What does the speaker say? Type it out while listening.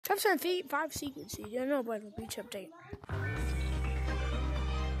Top 7 feet, 5 seconds. You don't know about the beach update.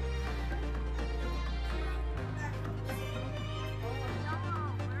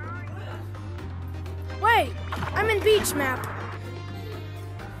 Wait, I'm in beach map.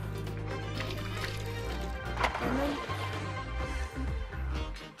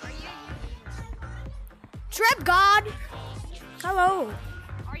 Trip God. Hello.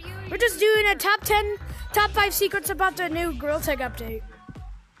 We're just doing a top 5 secrets about the new Girl Tag update.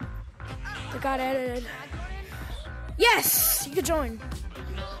 That got edited. Yes, you can join.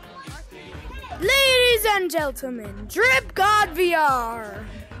 Ladies and gentlemen, Drip God VR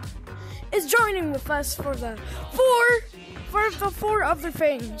is joining with us for the four other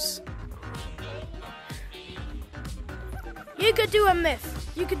things. You could do a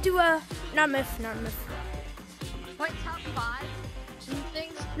myth. You could do a not myth. Wait, top 5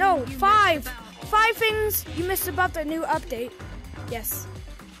 things? No, 5. 5 things you missed about the new update. Yes.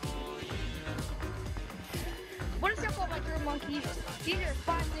 What is up, all my girl monkeys? These are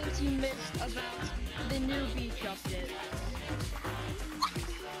 5 things you missed about the new beach update.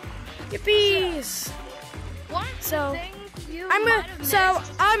 Yippies! So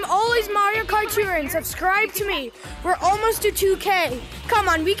I'm always Mario Kart touring. Subscribe to me. We're almost to 2K. Come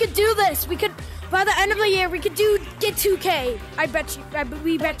on, we could do this. We could by the end of the year we could get 2K. I bet you.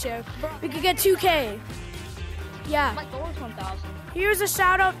 We bet you. We could get 2K. Yeah. Like always 1,000. Here's a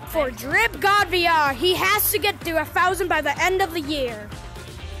shout out for Drip God VR. He has to get to 1,000 by the end of the year.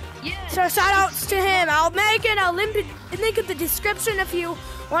 Yeah. So shout outs to him. I'll make it a link in the description if you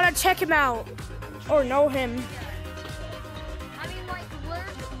want to check him out or know him. I mean, like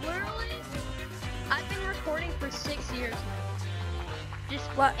literally, I've been recording for 6 years now. Just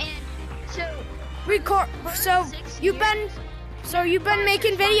what? And so record. So you've been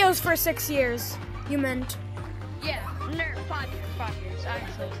making videos for 6 years. You meant? Yeah. No, 5 years. 5 years. I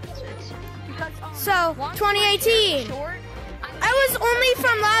actually said 6. Because so 2018.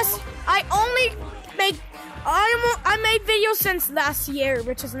 I made videos since last year,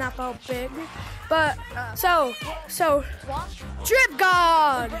 which is not that big. But so Drip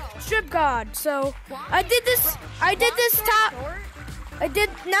God. So I did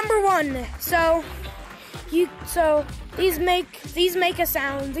number 1. So these make a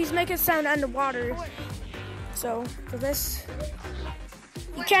sound. These make a sound underwater. So for this,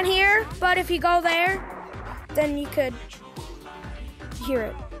 you can't hear, but if you go there, then you could hear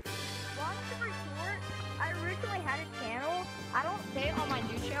it. Long story short, I originally had a channel. I don't say it on my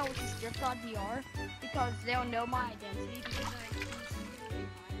new channel, which is Drip.VR, because they'll know my identity.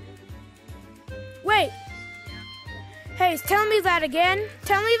 Wait. Hey, tell me that again.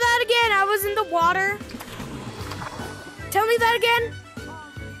 I was in the water. Tell me that again.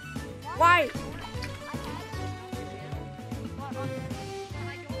 Why?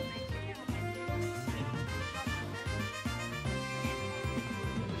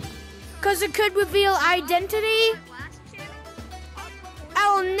 Because it could reveal identity.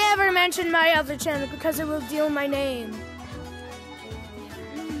 I will never mention my other channel because it will reveal my name.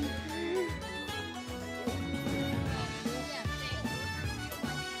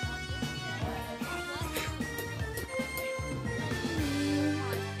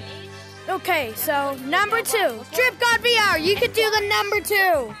 Okay, so number 2, Drip God VR. You could do the number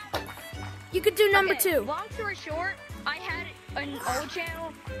 2. You could do number 2. Long story short, I had an old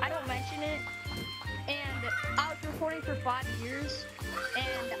channel. I don't mention it, and I was recording for 5 years,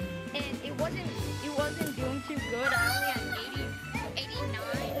 and it wasn't doing too good. I only had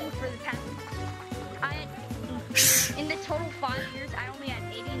 89 for the past. In the total 5 years, I only had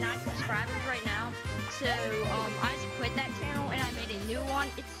 89 subscribers right now. So I just quit that channel and I made a new one.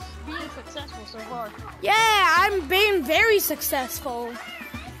 It's being successful so far. Yeah, I'm being very successful.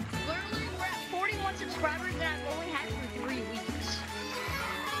 Literally, we're at 41 subscribers and I've only had it for 3 weeks.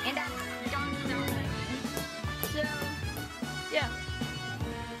 And I've done nothing. So, yeah.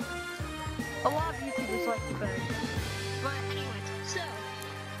 A lot of YouTubers like the bag. But anyways, so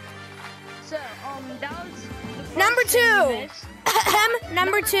that was the first number 2.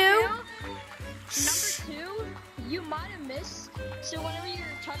 Number 2. Number 2, you might have missed. So whenever you're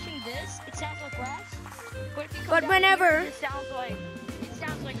touching this, it sounds like grass. But if you come down here, it sounds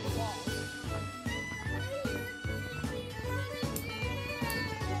like the walls.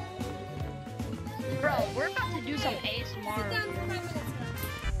 Bro, we're about to do some ASMR.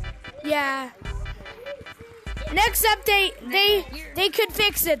 Yeah. Next update, they could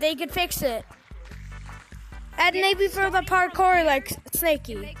fix it. And maybe for the parkour, like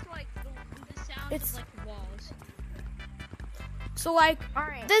Snakey. It makes like the sound like walls. So like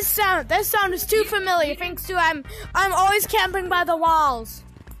this sound is too familiar. Thanks to I'm always camping by the walls.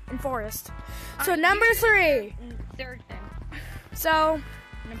 in forest. So number 3. Third thing. So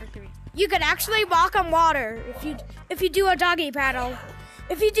Number 3. you could actually walk on water if you do a doggy paddle.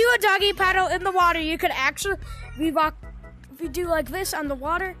 If you do a doggy paddle in the water, you could actually walk. If you do like this on the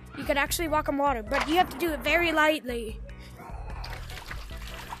water, you could actually walk on water, but you have to do it very lightly.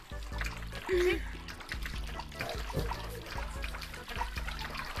 I'm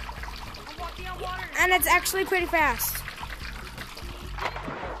walking on water. And it's actually pretty fast. I'm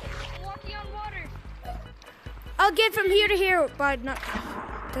walking on water. I'll get from here to here, but not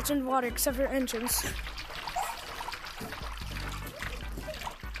touching the water except for entrance.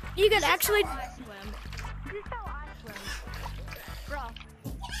 You could actually. This is how I swim. Bro.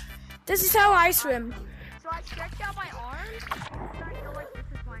 This is how I swim. So I stretch out my arms, and I feel like this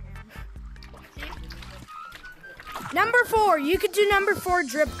is my hand. See? Number 4. You could do number 4,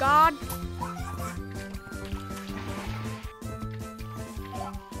 Drip God.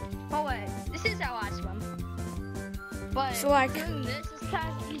 Oh wait, this is how I swim. But So like- doing this is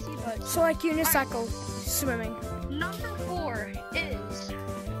kind of easy, but So like unicycle swimming. number 4 is,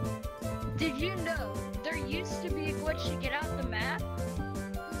 did you know there used to be a glitch to get out the map?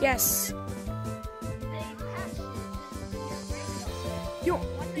 Yes. They patched it. You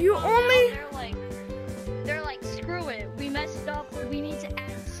Once they you found only. out, they're like, screw it, we messed up, we need to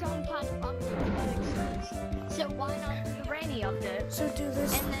add some kind of update that makes sense. So why not do the rainy update? So do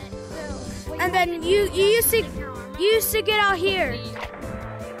this. And then, so, what And you then have to you do you is used to stick your arm you used to get out here.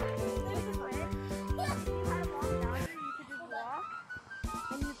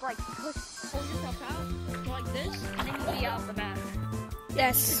 Like pull yourself out like this, and then you'll be out the map.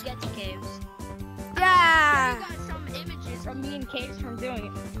 Yes. To get to caves. Yeah. You got some images of me in caves from doing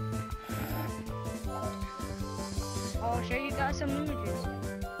it. I'll show you guys some images.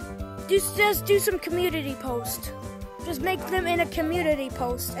 Just do some community post. Just make them in a community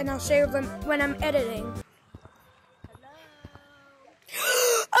post, and I'll share them when I'm editing.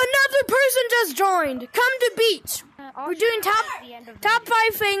 Another person just joined. Come to beach. We're doing top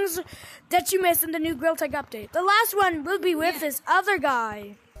 5 things that you missed in the new Grill Tech update. The last one will be with this other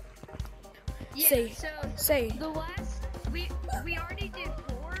guy. Yeah, Say. The last we already did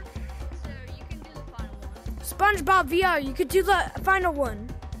 4, so you can do the final one. SpongeBob VR. You could do the final one.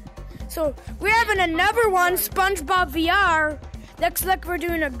 So we're having another one, SpongeBob VR. Looks like we're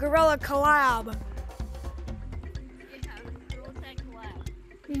doing a gorilla collab.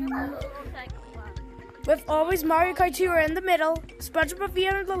 With always Mario Kart Tour in the middle, SpongeBob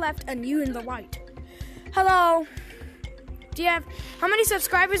VR on the left, and you in the right. Hello. How many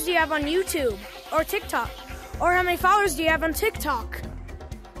subscribers do you have on YouTube or TikTok? Or how many followers do you have on TikTok?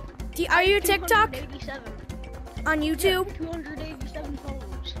 Are you TikTok? 287. On YouTube? 287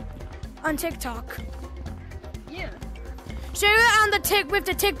 followers. On TikTok. Yeah. Share it on with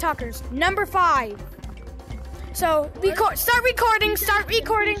the TikTokers. Number 5. So start recording.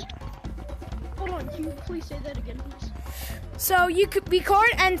 Hold on, can you please say that again, please? So you could record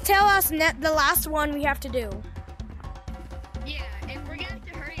and tell us the last one we have to do. Yeah, and we're gonna have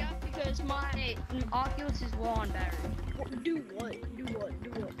to hurry up because my Oculus is low on battery. Do what?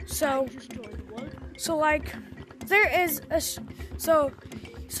 So like there is so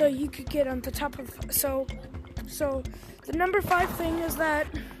you could get on the top of so the number 5 thing is that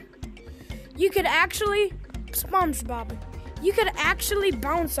you could actually SpongeBob. You could actually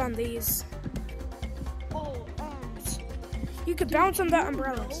bounce on these. You could bounce on the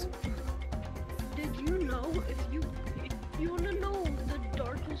umbrellas. Did you know if you want to know the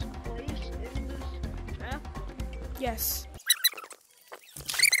darkest place in this map? Yes.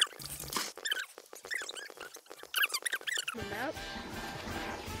 The map?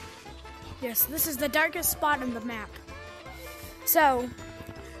 Yes, this is the darkest spot on the map. So,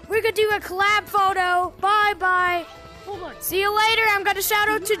 we're gonna do a collab photo. Bye. Hold on. See you later. I'm gonna shout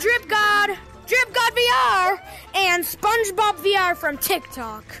out to Drip God VR, and SpongeBob VR from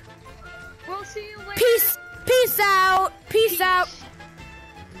TikTok. We'll see you later. Peace out.